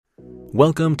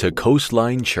Welcome to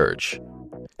Coastline Church,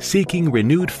 seeking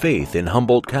renewed faith in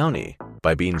Humboldt County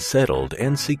by being settled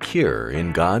and secure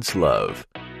in God's love.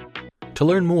 To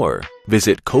learn more,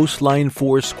 visit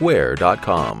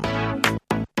coastlinefoursquare.com.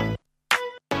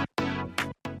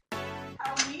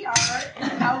 How we are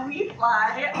and how we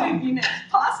fly. I mean, it's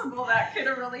possible that could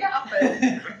have really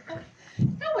happened.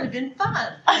 That would have been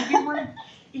fun. Maybe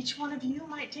each one of you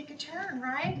might take a turn,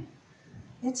 right?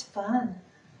 It's fun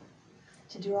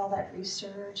to do all that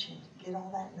research and get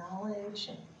all that knowledge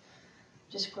and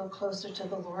just grow closer to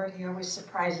the Lord. He always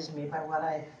surprises me by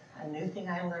a new thing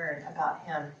I learn about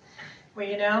Him. Well,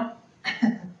 you know,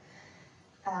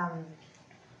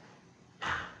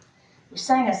 we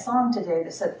sang a song today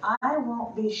that said, I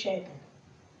won't be shaken.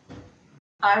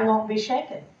 I won't be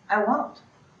shaken. I won't.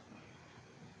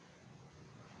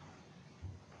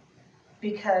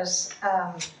 Because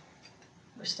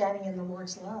we're standing in the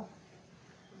Lord's love.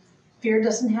 Fear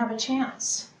doesn't have a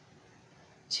chance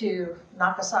to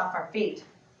knock us off our feet,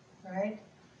 right?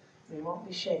 We won't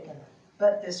be shaken.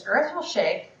 But this earth will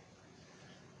shake.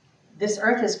 This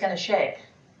earth is going to shake,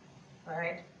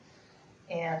 right?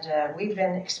 And we've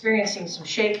been experiencing some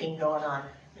shaking going on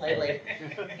lately.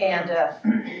 And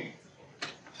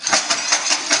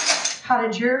how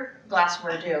did your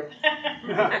glassware do?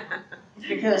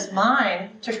 Because mine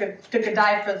took a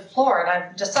dive for the floor, and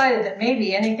I've decided that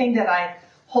maybe anything that I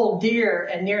hold dear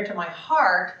and near to my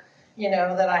heart, you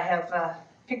know, that I have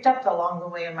picked up along the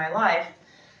way in my life,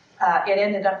 it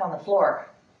ended up on the floor.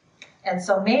 And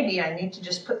so maybe I need to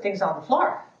just put things on the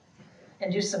floor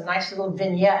and do some nice little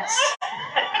vignettes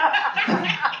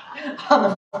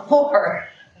on the floor.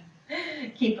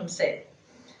 Keep them safe.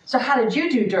 So how did you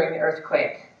do during the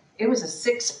earthquake? It was a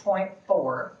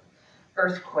 6.4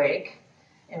 earthquake,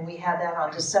 and we had that on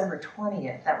December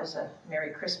 20th. That was a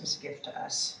Merry Christmas gift to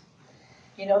us.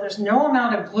 You know, there's no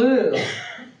amount of glue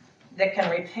that can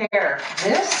repair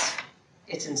this.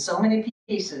 It's in so many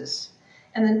pieces.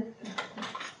 And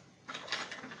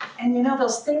you know,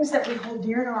 those things that we hold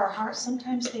dear to our hearts,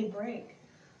 sometimes they break.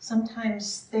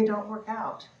 Sometimes they don't work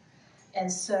out.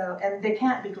 And they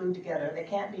can't be glued together. They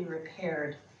can't be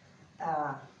repaired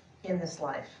in this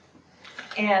life.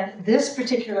 And this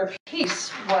particular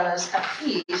piece was a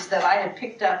piece that I had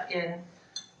picked up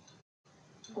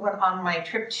on my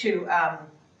trip to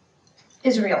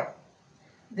Israel.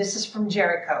 This is from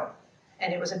Jericho,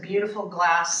 and it was a beautiful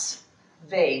glass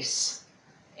vase.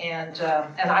 And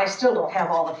I still don't have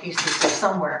all the pieces. They're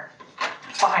somewhere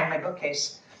behind my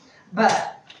bookcase.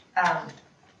 But that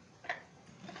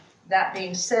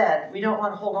being said, we don't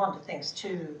want to hold on to things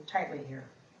too tightly here,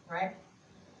 right?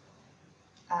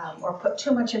 Or put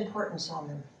too much importance on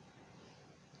them.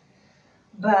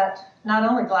 But not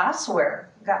only glassware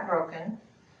got broken,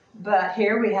 but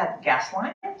here we had gas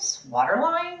lines, water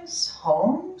lines,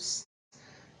 homes,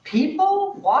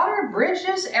 people, water,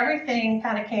 bridges, everything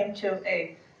kind of came to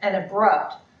an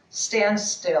abrupt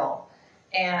standstill.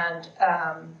 And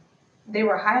they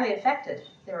were highly affected.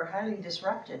 They were highly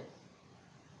disrupted.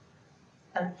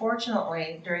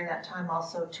 Unfortunately, during that time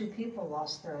also, 2 people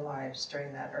lost their lives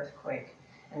during that earthquake.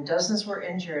 And dozens were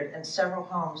injured, and several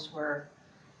homes were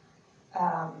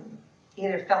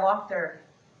either fell off their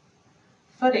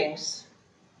footings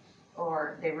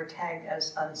or they were tagged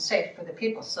as unsafe for the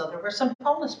people. So there were some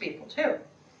homeless people too.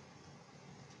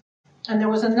 And there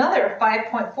was another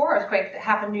 5.4 earthquake that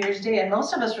happened New Year's Day, and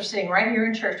most of us were sitting right here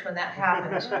in church when that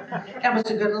happened. That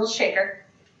was a good little shaker.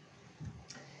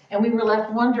 And we were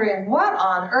left wondering, what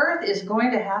on earth is going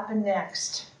to happen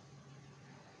next?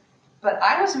 But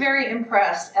I was very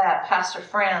impressed at Pastor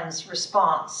Fran's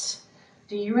response.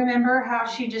 Do you remember how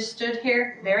she just stood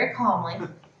here very calmly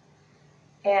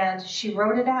and she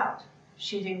wrote it out?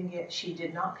 She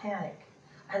did not panic.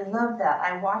 I love that.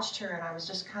 I watched her and I was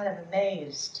just kind of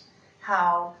amazed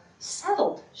how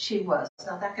settled she was.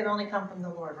 Now that could only come from the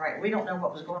Lord, right? We don't know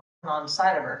what was going on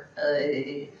inside of her.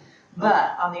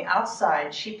 But on the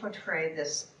outside, she portrayed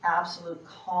this absolute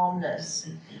calmness,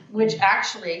 which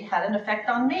actually had an effect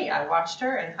on me. I watched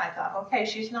her and I thought, okay,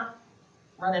 she's not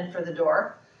running for the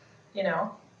door, you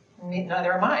know,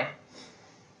 neither am I.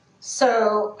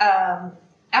 So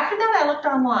after that, I looked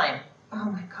online. Oh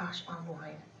my gosh,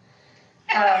 online.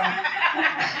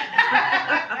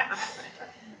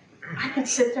 I could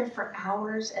sit there for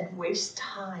hours and waste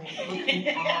time looking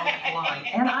online.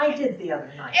 And I did the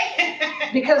other night.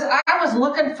 Because I was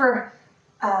looking for,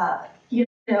 you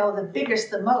know, the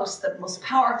biggest, the most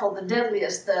powerful, the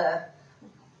deadliest, the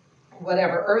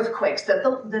whatever, earthquakes that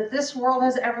this world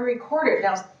has ever recorded.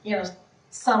 Now, you know,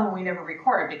 some we never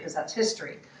recorded because that's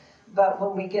history. But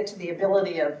when we get to the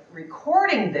ability of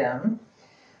recording them,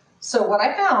 So what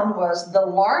I found was the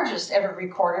largest ever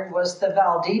recorded was the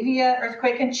Valdivia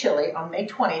earthquake in Chile on May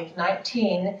 20th,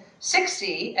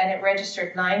 1960, and it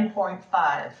registered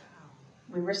 9.5.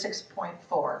 We were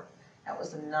 6.4. That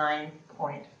was a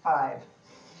 9.5.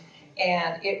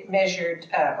 And it measured,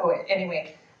 there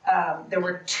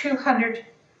were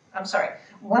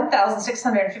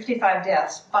 1,655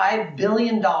 deaths, $5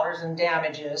 billion in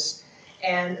damages,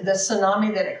 and the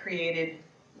tsunami that it created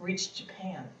reached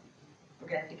Japan. We're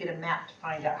going to have to get a map to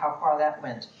find out how far that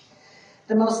went.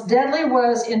 The most deadly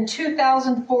was in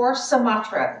 2004,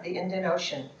 Sumatra, the Indian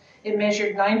Ocean. It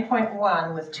measured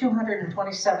 9.1 with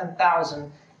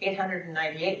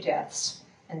 227,898 deaths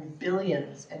and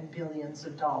billions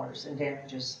of dollars in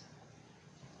damages.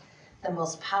 The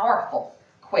most powerful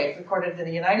quake recorded in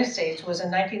the United States was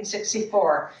in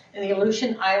 1964 in the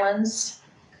Aleutian Islands.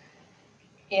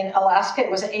 In Alaska, it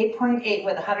was 8.8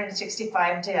 with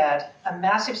 165 dead. A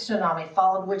massive tsunami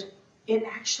followed, which it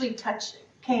actually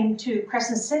came to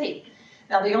Crescent City.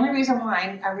 Now, the only reason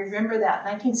why I remember that,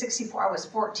 1964, I was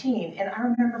 14, and I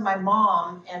remember my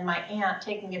mom and my aunt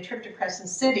taking a trip to Crescent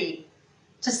City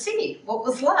to see what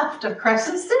was left of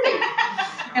Crescent City.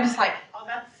 And it's like, oh,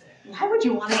 that's sick. Why would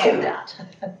you want to do that?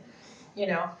 You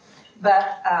know,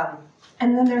 but,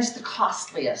 and then there's the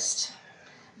costliest.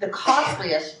 The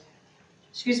costliest,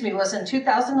 was in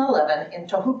 2011 in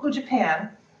Tohoku, Japan,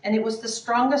 and it was the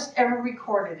strongest ever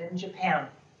recorded in Japan.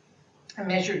 It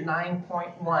measured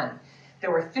 9.1. There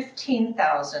were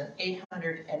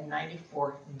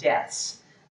 15,894 deaths.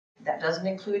 That doesn't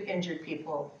include injured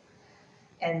people.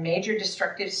 And major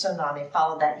destructive tsunami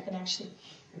followed that. You can actually,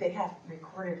 they have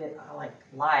recorded it like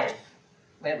live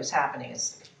when it was happening.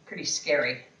 It's pretty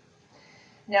scary.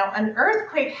 Now, an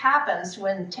earthquake happens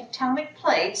when tectonic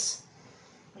plates,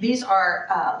 these are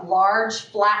large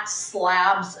flat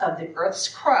slabs of the Earth's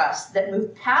crust that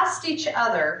move past each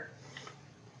other,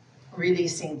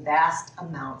 releasing vast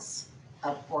amounts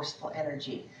of forceful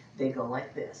energy. They go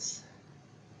like this.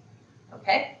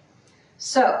 Okay?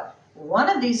 So, one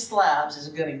of these slabs is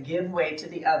going to give way to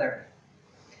the other.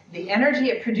 The energy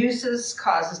it produces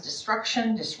causes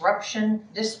destruction, disruption,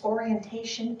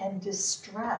 disorientation, and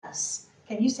distress.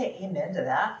 Can you say amen to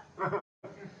that? No.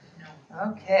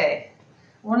 Okay.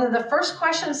 One of the first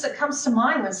questions that comes to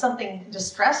mind when something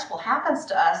distressful happens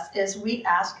to us is we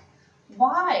ask,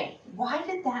 why? Why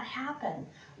did that happen?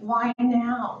 Why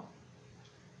now?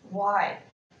 Why?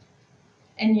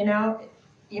 And you know,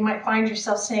 you might find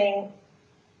yourself saying,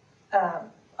 a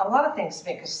lot of things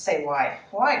make us say why.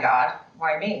 Why, God?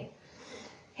 Why me?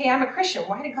 Hey, I'm a Christian.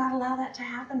 Why did God allow that to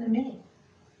happen to me?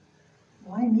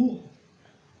 Why me?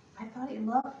 I thought he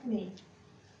loved me.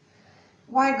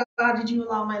 Why, God, did you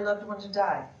allow my loved one to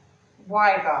die?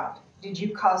 Why, God, did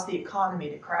you cause the economy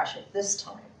to crash at this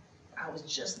time? I was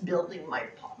just building my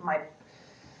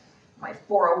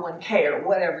 401k or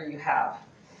whatever you have.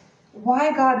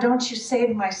 Why, God, don't you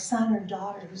save my son or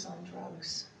daughter who's on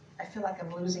drugs? I feel like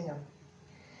I'm losing him.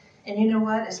 And you know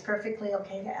what? It's perfectly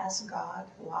okay to ask God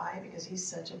why, because he's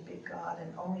such a big God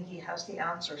and only he has the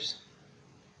answers.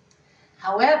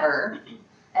 However,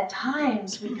 at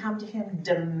times we come to him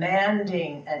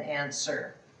demanding an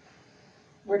answer.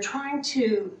 We're trying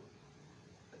to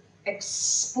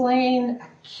explain,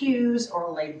 accuse, or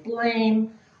lay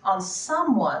blame on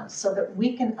someone so that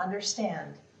we can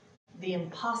understand the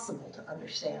impossible to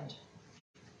understand.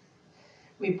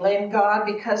 We blame God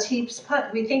because we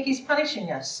think he's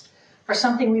punishing us for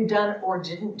something we've done or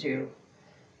didn't do.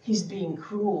 He's being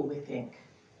cruel, we think.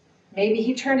 Maybe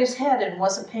he turned his head and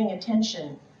wasn't paying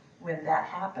attention when that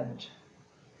happened.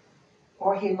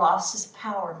 Or he lost his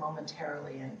power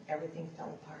momentarily and everything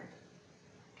fell apart.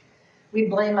 We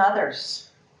blame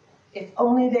others. If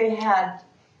only they had,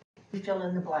 we fill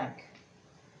in the blank.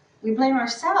 We blame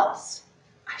ourselves.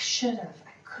 I should have,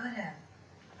 I could have,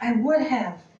 I would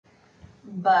have.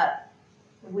 But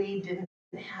we didn't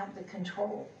have the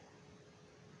control.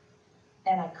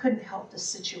 And I couldn't help the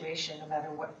situation no matter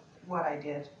what I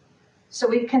did. So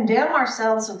we condemn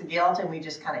ourselves with the guilt and we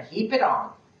just kind of heap it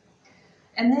on.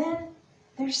 And then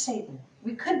there's Satan.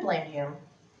 We could blame him.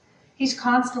 He's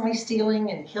constantly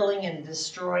stealing and killing and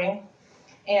destroying.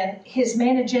 And his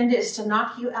main agenda is to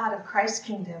knock you out of Christ's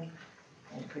kingdom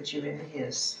and put you into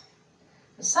his.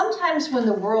 And sometimes when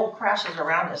the world crashes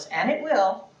around us, and it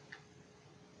will,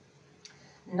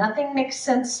 nothing makes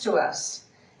sense to us,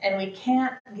 and we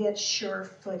can't get sure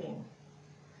footing.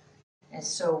 And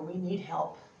so we need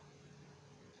help.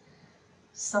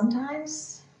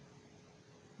 Sometimes,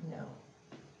 no,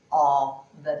 all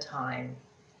the time.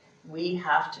 We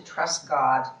have to trust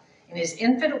God in his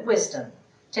infinite wisdom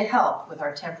to help with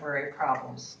our temporary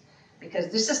problems. because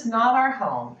this is not our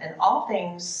home, and all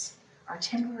things are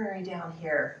temporary down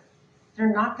here.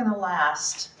 They're not going to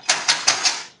last,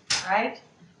 right?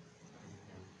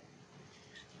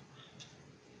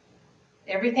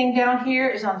 Everything down here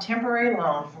is on temporary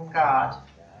loan from God,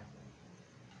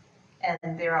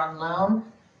 and they're on loan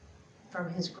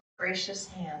from his gracious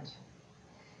hand.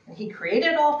 And he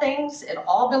created all things, it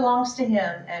all belongs to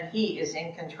him, and he is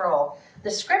in control.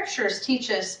 The scriptures teach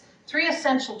us 3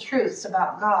 essential truths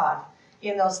about God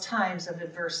in those times of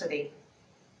adversity.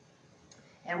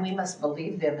 And we must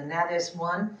believe them, and that is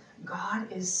 1,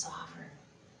 God is sovereign.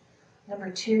 Number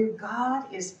 2, God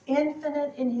is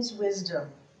infinite in his wisdom.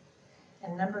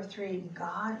 And number 3,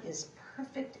 God is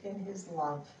perfect in his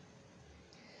love.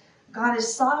 God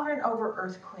is sovereign over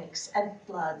earthquakes and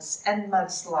floods and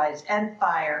mudslides and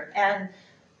fire and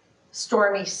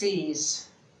stormy seas.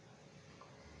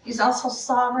 He's also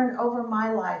sovereign over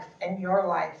my life and your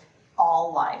life,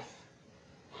 all life.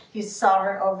 He's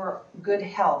sovereign over good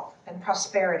health and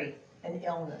prosperity and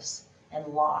illness and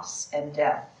loss and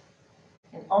death.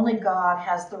 And only God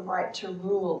has the right to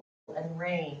rule and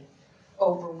reign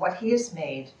over what he has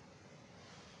made.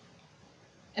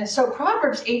 And so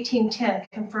Proverbs 18:10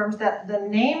 confirms that the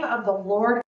name of the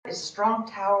Lord is a strong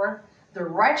tower, the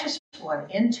righteous one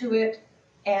into it,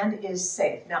 and is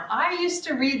safe. Now, I used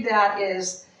to read that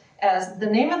as the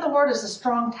name of the Lord is a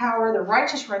strong tower, the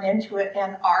righteous run into it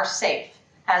and are safe,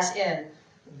 as in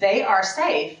they are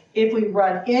safe if we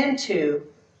run into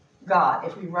God,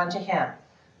 if we run to him.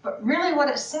 But really what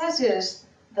it says is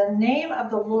the name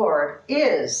of the Lord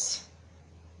is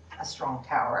a strong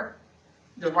tower.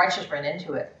 The righteous run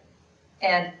into it,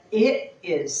 and it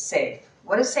is safe.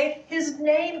 What is safe? His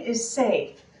name is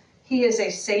safe. He is a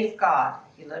safe God.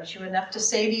 He loves you enough to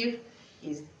save you.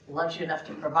 He loves you enough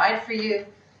to provide for you,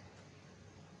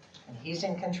 and he's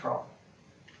in control.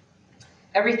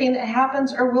 Everything that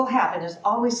happens or will happen is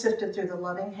always sifted through the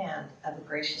loving hand of a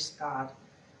gracious God.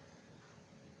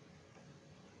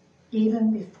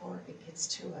 Even before it gets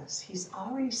to us, he's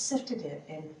already sifted it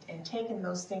and taken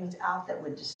those things out that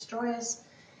would destroy us,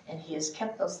 and he has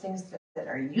kept those things that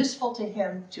are useful to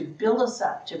him to build us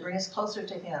up, to bring us closer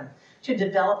to him, to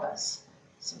develop us,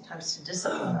 sometimes to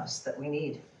discipline us that we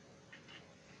need.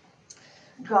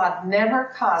 God never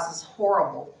causes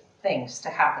horrible things to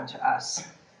happen to us,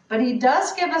 but he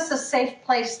does give us a safe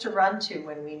place to run to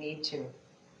when we need to.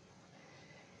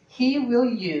 He will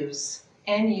use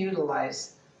and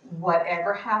utilize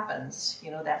whatever happens,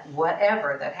 that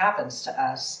whatever that happens to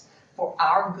us, for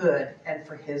our good and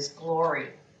for his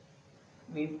glory.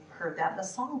 We've heard that in the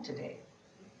song today.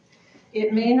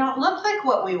 It may not look like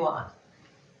what we want.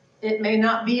 It may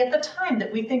not be at the time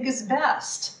that we think is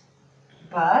best,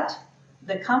 but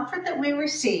the comfort that we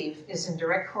receive is in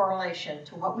direct correlation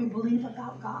to what we believe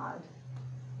about God.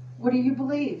 What do you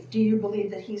believe? Do you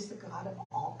believe that he's the God of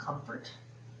all comfort?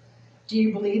 Do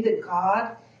you believe that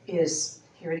God is,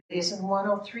 here it is in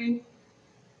 103,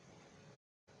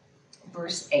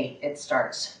 verse 8, it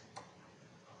starts,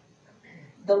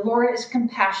 the Lord is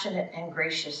compassionate and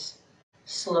gracious,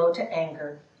 slow to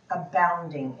anger,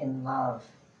 abounding in love.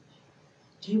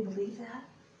 Do you believe that?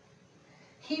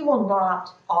 He will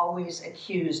not always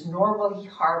accuse, nor will he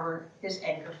harbor his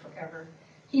anger forever.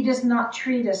 He does not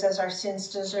treat us as our sins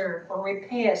deserve, or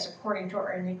repay us according to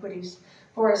our iniquities.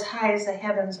 For as high as the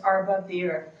heavens are above the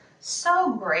earth,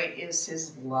 so great is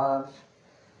his love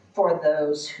for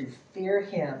those who fear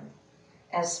him.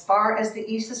 As far as the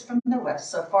east is from the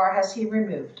west, so far has he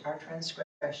removed our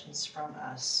transgressions from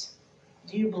us.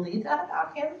 Do you believe that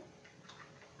about him?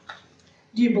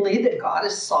 Do you believe that God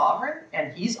is sovereign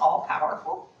and he's all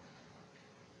powerful?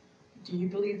 Do you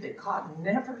believe that God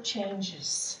never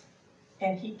changes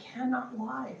and he cannot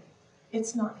lie?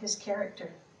 It's not his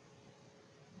character.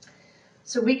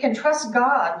 So we can trust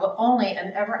God will only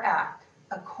and ever act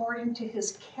according to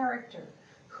his character,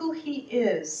 who he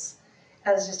is,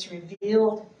 as it's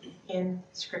revealed in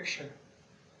Scripture.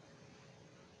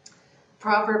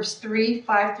 Proverbs 3,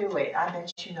 5 through 8. I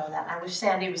bet you know that. I wish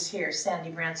Sandy was here,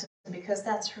 Sandy Branson, because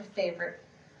that's her favorite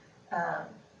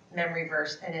memory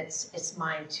verse, and it's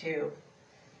mine too.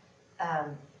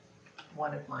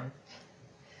 One of mine.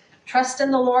 Trust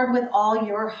in the Lord with all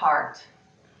your heart.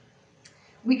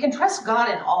 We can trust God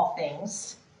in all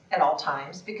things, at all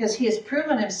times, because he has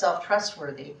proven himself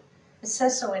trustworthy. It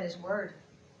says so in his word.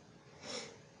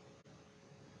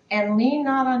 And lean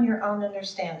not on your own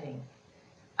understanding.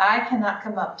 I cannot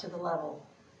come up to the level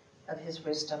of his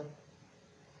wisdom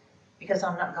because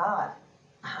I'm not God.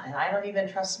 And I don't even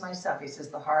trust myself. He says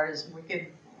the heart is wicked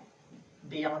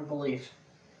beyond belief.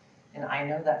 And I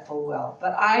know that full well.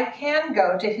 But I can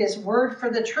go to his word for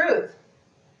the truth.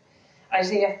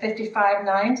 Isaiah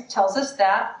 55:9 tells us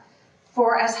that,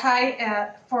 for as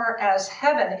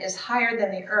heaven is higher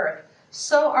than the earth,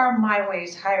 so are my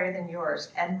ways higher than yours,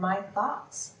 and my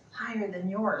thoughts higher than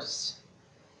yours.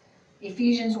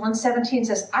 Ephesians 1:17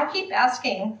 says, I keep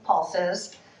asking, Paul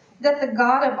says, that the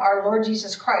God of our Lord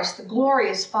Jesus Christ, the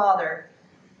glorious Father,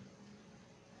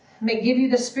 may give you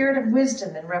the spirit of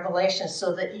wisdom and revelation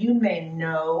so that you may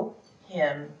know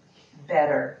him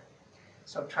better.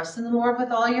 So trust in the Lord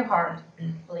with all your heart.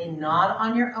 Lean not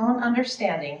on your own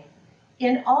understanding.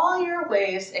 In all your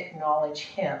ways, acknowledge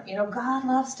him. You know, God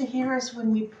loves to hear us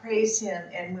when we praise him.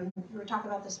 And when we were talking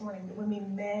about this morning, when we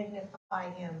magnify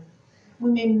him,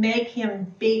 when we make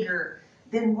him bigger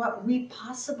than what we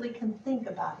possibly can think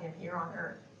about him here on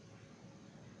earth.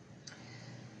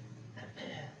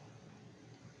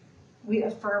 We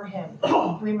affirm him.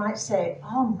 We might say,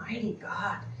 Almighty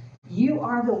God, you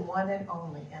are the one and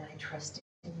only, and I trust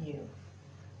in you.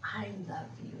 I love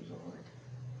you, Lord.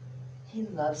 He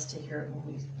loves to hear it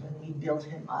when we build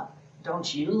him up.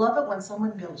 Don't you love it when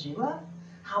someone builds you up?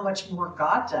 How much more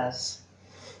God does.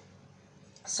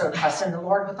 So trust in the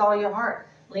Lord with all your heart.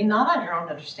 Lean not on your own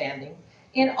understanding.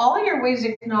 In all your ways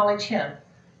acknowledge him,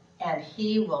 and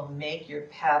he will make your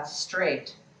paths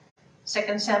straight.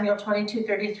 2 Samuel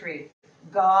 22:33.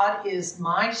 God is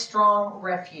my strong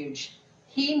refuge.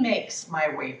 He makes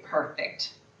my way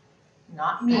perfect.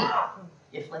 Not me.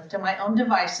 If left to my own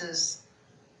devices,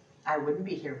 I wouldn't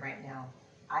be here right now.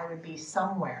 I would be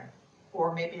somewhere.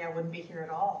 Or maybe I wouldn't be here at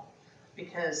all.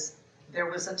 Because there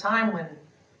was a time when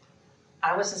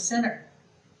I was a sinner.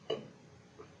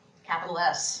 Capital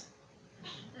S.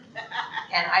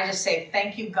 And I just say,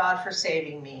 thank you, God, for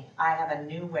saving me. I have a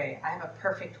new way. I have a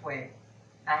perfect way.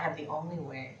 I have the only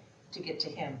way to get to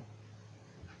him.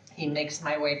 He makes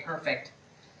my way perfect.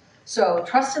 So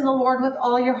trust in the Lord with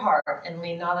all your heart and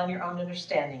lean not on your own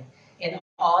understanding. In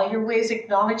all your ways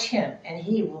acknowledge him, and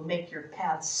he will make your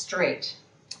paths straight.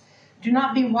 Do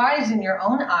not be wise in your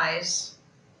own eyes.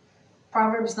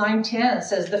 Proverbs 9:10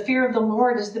 says, the fear of the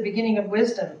Lord is the beginning of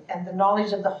wisdom, and the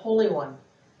knowledge of the Holy One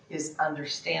is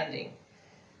understanding.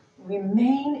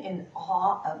 Remain in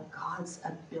awe of God's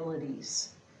abilities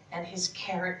and his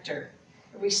character.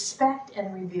 Respect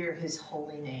and revere his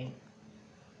holy name.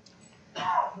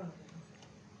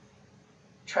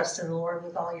 Trust in the Lord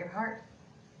with all your heart.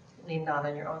 Lean not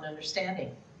on your own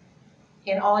understanding.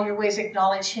 In all your ways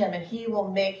acknowledge him, and he will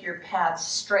make your paths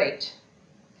straight.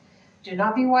 Do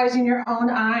not be wise in your own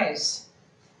eyes.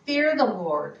 Fear the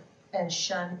Lord and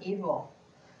shun evil.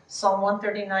 Psalm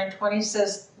 139:20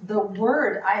 says, the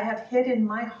word I have hid in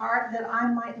my heart that I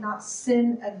might not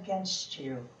sin against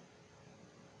you.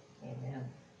 Amen.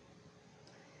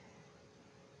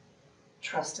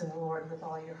 Trust in the Lord with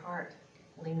all your heart.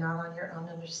 Lean not on your own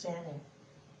understanding.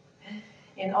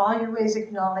 In all your ways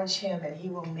acknowledge him, and he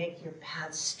will make your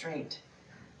paths straight.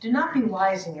 Do not be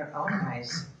wise in your own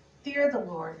eyes. Fear the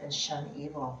Lord and shun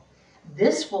evil.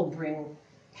 This will bring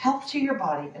health to your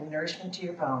body and nourishment to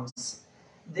your bones.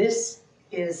 This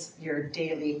is your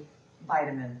daily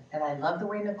vitamin. And I love the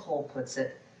way Nicole puts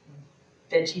it,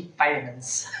 veggie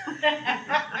vitamins.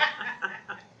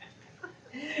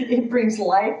 It brings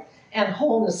life and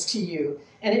wholeness to you.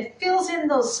 And it fills in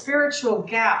those spiritual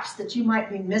gaps that you might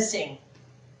be missing.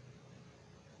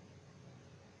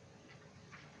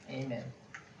 Amen.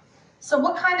 So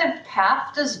what kind of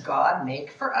path does God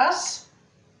make for us?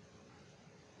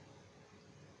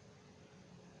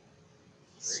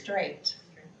 Straight.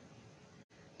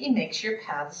 He makes your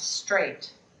paths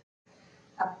straight.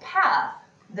 A path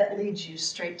that leads you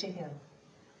straight to him.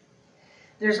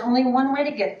 There's only one way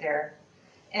to get there,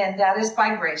 and that is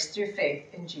by grace through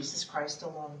faith in Jesus Christ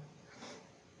alone.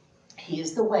 He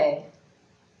is the way.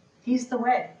 He's the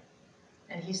way.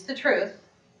 And he's the truth.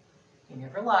 He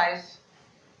never lies.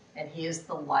 And he is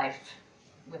the life.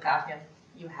 Without him,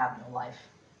 you have no life.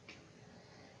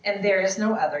 And there is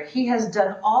no other. He has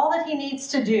done all that he needs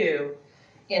to do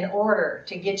in order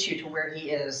to get you to where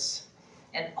he is.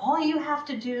 And all you have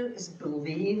to do is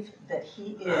believe that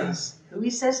he is who he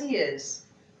says he is.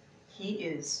 He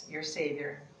is your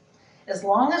Savior. As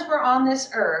long as we're on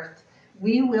this earth,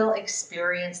 we will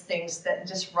experience things that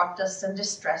disrupt us and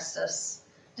distress us,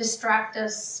 distract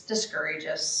us, discourage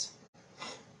us.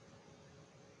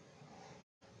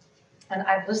 And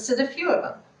I've listed a few of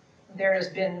them. There has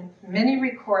been many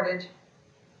recorded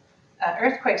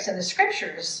earthquakes in the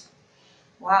scriptures.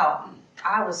 Wow,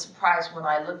 I was surprised when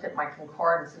I looked at my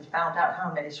concordance and found out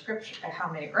how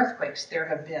many earthquakes there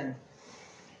have been.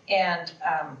 And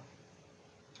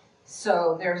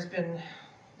so there's been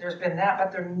that,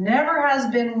 but there never has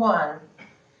been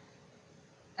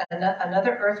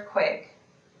another earthquake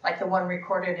like the one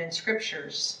recorded in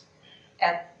scriptures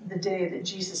at the day that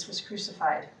Jesus was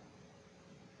crucified.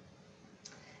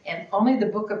 And only the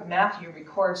book of Matthew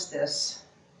records this,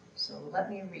 so let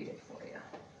me read it for you.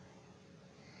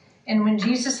 And when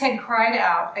Jesus had cried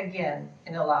out again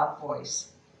in a loud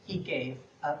voice, he gave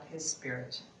up his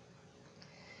spirit.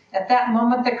 At that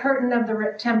moment, the curtain of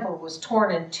the temple was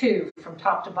torn in two from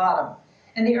top to bottom,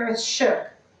 and the earth shook,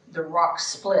 the rocks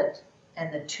split,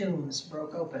 and the tombs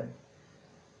broke open.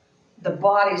 The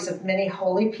bodies of many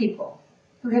holy people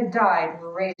who had died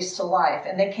were raised to life,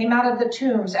 and they came out of the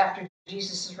tombs after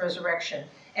Jesus' resurrection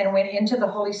and went into the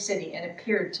holy city and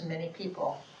appeared to many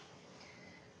people.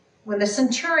 When the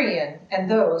centurion and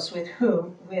those with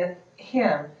him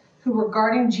who were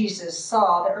guarding Jesus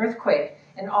saw the earthquake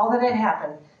and all that had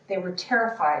happened, they were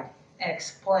terrified and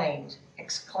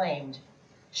exclaimed,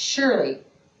 "Surely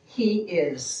he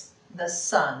is the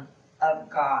Son of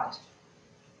God."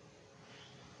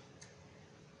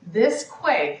 This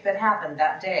quake that happened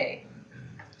that day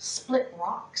split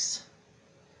rocks,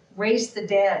 raised the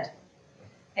dead,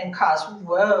 and caused,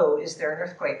 is there an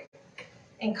earthquake?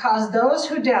 And caused those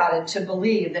who doubted to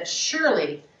believe that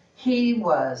surely he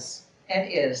was and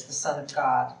is the Son of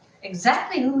God,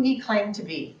 exactly who he claimed to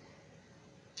be.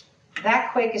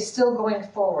 That quake is still going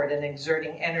forward and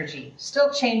exerting energy,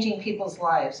 still changing people's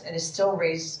lives, and is still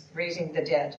raising the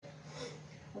dead.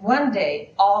 One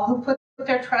day, all who put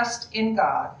their trust in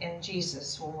God, in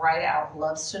Jesus, will ride out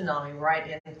love's tsunami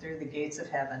right in through the gates of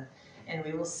heaven, and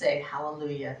we will say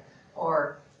hallelujah,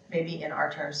 or maybe in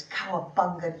our terms,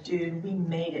 cowabunga, dude, we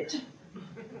made it.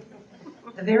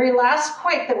 The very last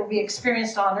quake that will be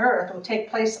experienced on earth will take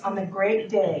place on the great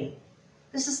day.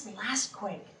 This is the last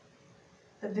quake,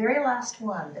 the very last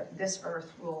one that this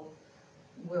earth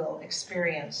will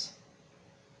experience.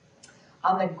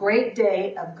 On the great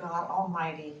day of God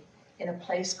Almighty, in a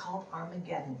place called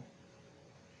Armageddon.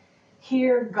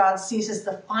 Here, God seizes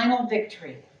the final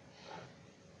victory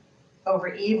over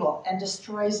evil and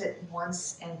destroys it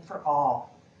once and for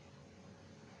all.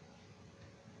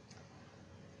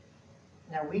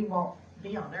 Now, we won't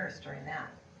be on earth during that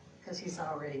because he's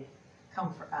already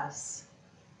come for us.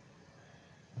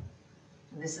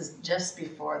 This is just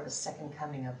before the second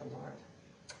coming of the Lord.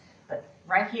 But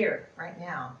right here, right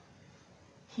now,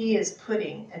 he is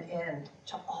putting an end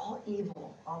to all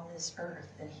evil on this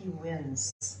earth, and he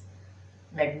wins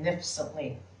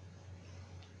magnificently.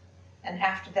 And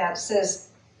after that it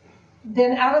says,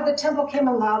 "Then out of the temple came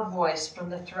a loud voice from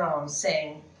the throne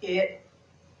saying, 'It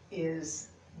is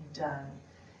done.'"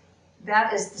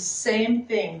 That is the same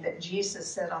thing that Jesus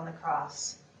said on the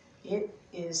cross. It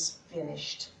is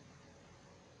finished.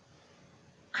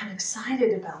 I'm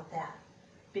excited about that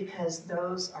because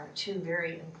those are two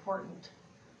very important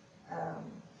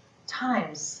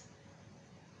times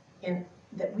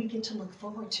that we get to look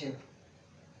forward to.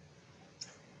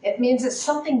 It means that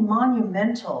something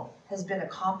monumental has been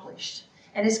accomplished,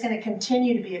 and it's going to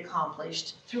continue to be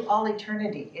accomplished through all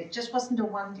eternity. It just wasn't a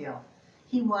one deal.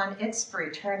 He won, it's for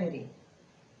eternity.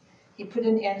 He put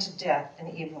an end to death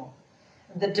and evil.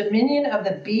 The dominion of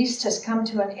the beast has come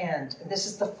to an end, and this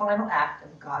is the final act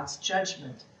of God's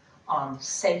judgment on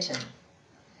Satan.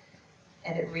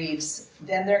 And it reads,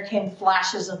 "Then there came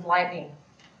flashes of lightning,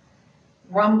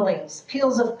 rumblings,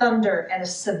 peals of thunder, and a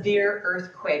severe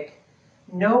earthquake.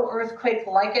 No earthquake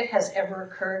like it has ever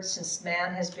occurred since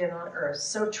man has been on earth.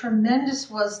 So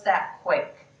tremendous was that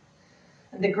quake.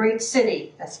 And the great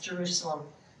city," that's Jerusalem,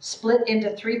 "split into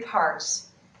three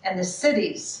parts, and the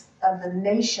cities of the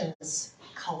nations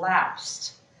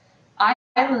collapsed.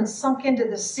 Islands sunk into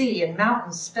the sea, and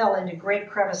mountains fell into great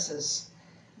crevices.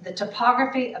 The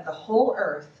topography of the whole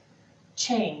earth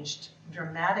changed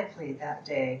dramatically that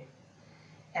day,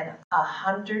 and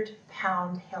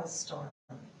 100-pound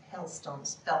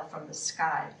hailstones fell from the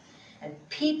sky, and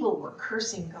people were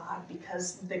cursing God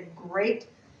because they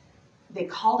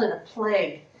called it a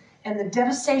plague, and the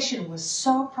devastation was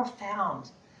so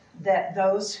profound that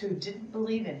those who didn't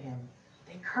believe in him,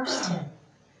 they cursed him.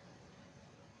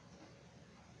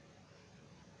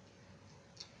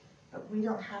 But we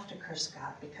don't have to curse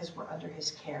God because we're under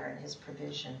his care and his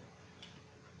provision.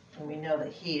 And we know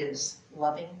that he is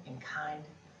loving and kind,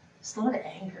 slow to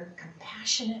anger,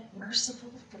 compassionate,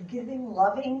 merciful, forgiving,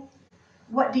 loving.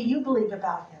 What do you believe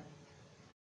about him?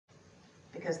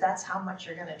 Because that's how much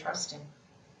you're going to trust him.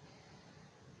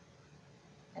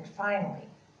 And finally,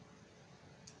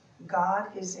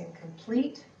 God is in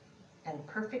complete and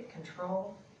perfect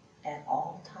control at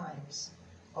all times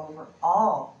over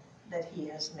all that he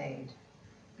has made,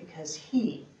 because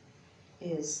he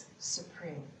is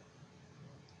supreme.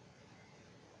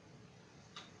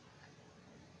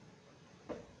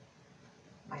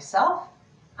 myself,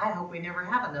 I hope we never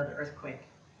have another earthquake.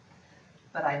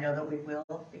 But I know that we will,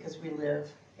 because we live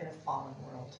in a fallen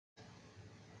world.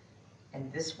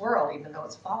 And this world, even though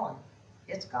it's fallen,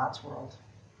 it's God's world.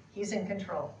 He's in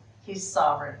control. He's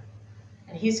sovereign.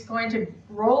 And he's going to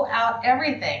roll out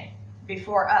everything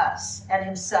before us and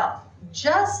himself,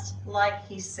 just like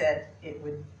he said it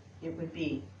would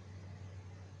be.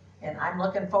 And I'm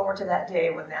looking forward to that day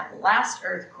when that last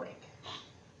earthquake,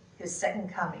 his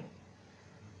second coming,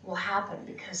 will happen,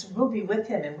 because we'll be with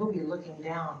him and we'll be looking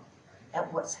down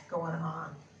at what's going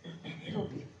on. It'll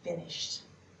be finished.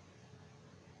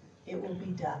 It will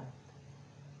be done,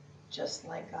 just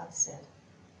like God said.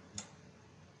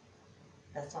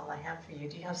 That's all I have for you.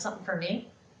 Do you have something for me?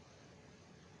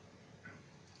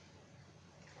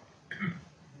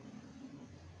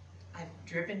 I've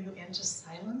driven you into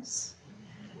silence.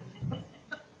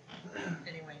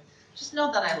 Anyway, just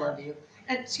know that I love you.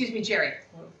 And, excuse me, Jerry.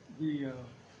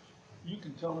 You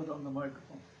can tell it on the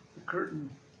microphone. The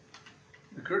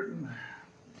curtain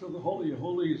to the Holy of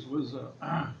Holies was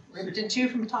Ripped in two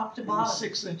from top to bottom.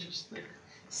 6 inches thick.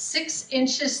 6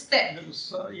 inches thick. And it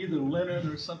was either linen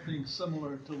or something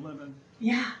similar to linen.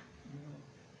 Yeah.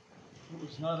 It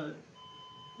was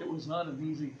not an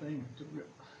easy thing to rip.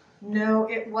 No,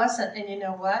 it wasn't. And you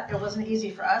know what? It wasn't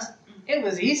easy for us. It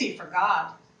was easy for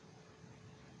God.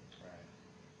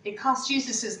 It cost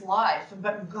Jesus his life,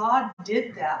 but God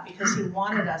did that because he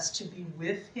wanted us to be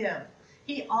with him.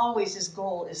 He always, his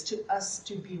goal is to us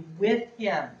to be with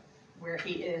him where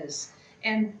he is.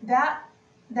 And that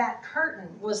curtain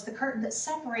was the curtain that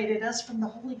separated us from the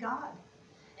holy God.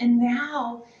 And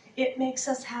now it makes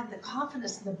us have the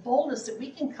confidence and the boldness that we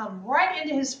can come right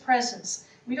into his presence.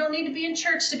 We don't need to be in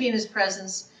church to be in his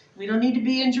presence. We don't need to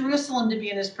be in Jerusalem to be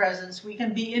in his presence. We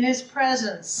can be in his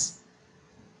presence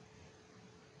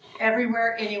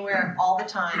everywhere, anywhere, all the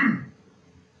time.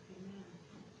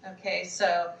 Okay,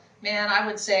 so, man, I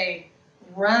would say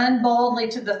run boldly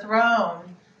to the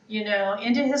throne,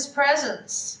 into his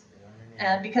presence.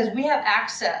 And because we have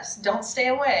access, don't stay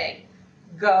away.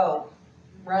 Go,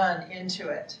 run into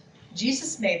it.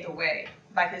 Jesus made the way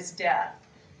by his death.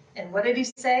 And what did he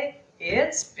say?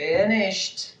 It's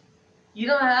finished. You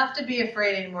don't have to be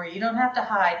afraid anymore. You don't have to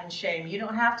hide in shame. You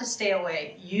don't have to stay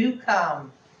away. You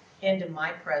come into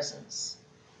my presence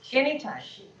anytime.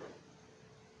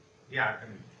 Yeah,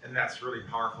 and that's really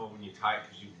powerful when you tie it,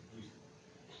 because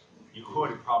you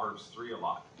quoted Proverbs 3 a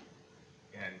lot,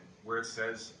 and where it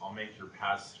says, I'll make your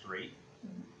paths straight,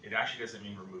 it actually doesn't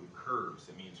mean remove curves,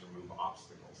 it means remove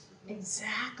obstacles.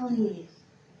 Exactly.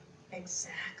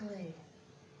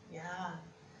 Yeah.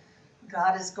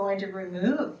 God is going to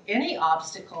remove any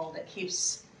obstacle that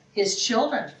keeps his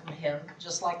children from him,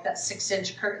 just like that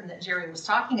 6-inch curtain that Jerry was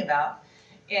talking about.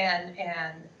 And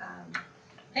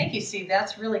thank you, Steve.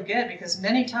 That's really good, because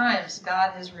many times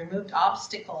God has removed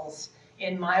obstacles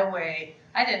in my way.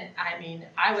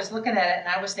 I was looking at it and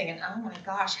I was thinking, oh my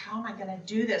gosh, how am I going to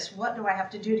do this? What do I have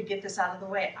to do to get this out of the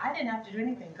way? I didn't have to do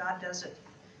anything. God does it.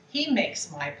 He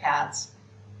makes my paths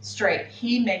straight.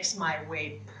 He makes my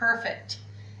way perfect.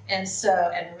 And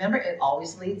remember, it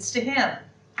always leads to him,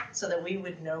 so that we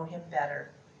would know him better.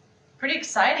 Pretty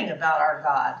exciting about our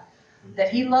God, that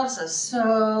he loves us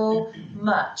so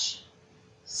much,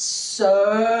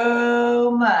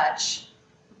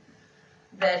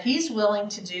 that he's willing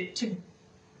to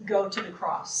go to the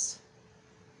cross,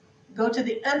 go to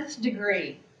the nth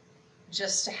degree,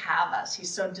 just to have us. He's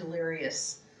so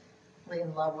deliriously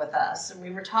in love with us. And we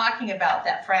were talking about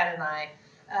that, Fran and I,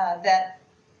 that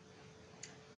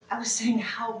I was saying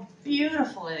how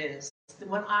beautiful it is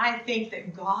when I think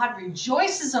that God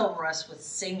rejoices over us with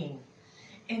singing.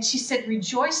 And she said,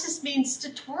 rejoices means to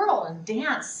twirl and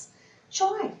dance.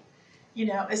 Joy,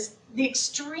 is the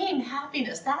extreme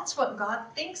happiness. That's what God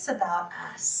thinks about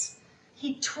us.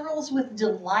 He twirls with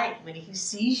delight when he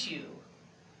sees you.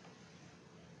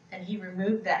 And he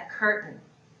removed that curtain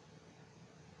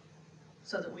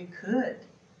so that we could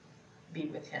be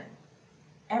with him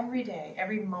every day,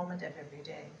 every moment of every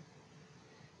day.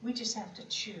 We just have to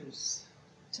choose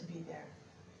to be there,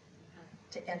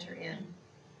 to enter in.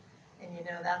 And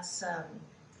that's a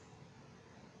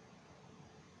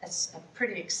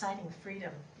pretty exciting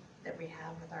freedom that we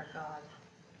have with our God.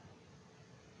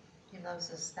 He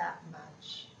loves us that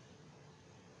much.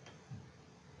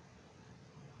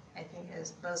 I think,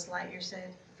 as Buzz Lightyear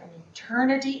said, from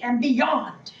eternity and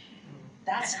beyond.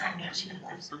 That's how much he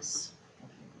loves us.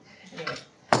 Anyway,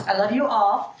 I love you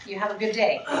all. You have a good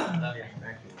day. Love you.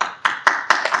 Thank you.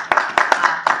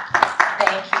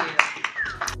 Thank you.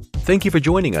 Thank you for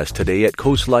joining us today at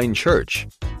Coastline Church.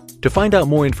 To find out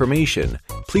more information,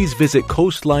 please visit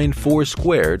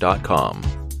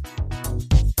coastlinefoursquare.com.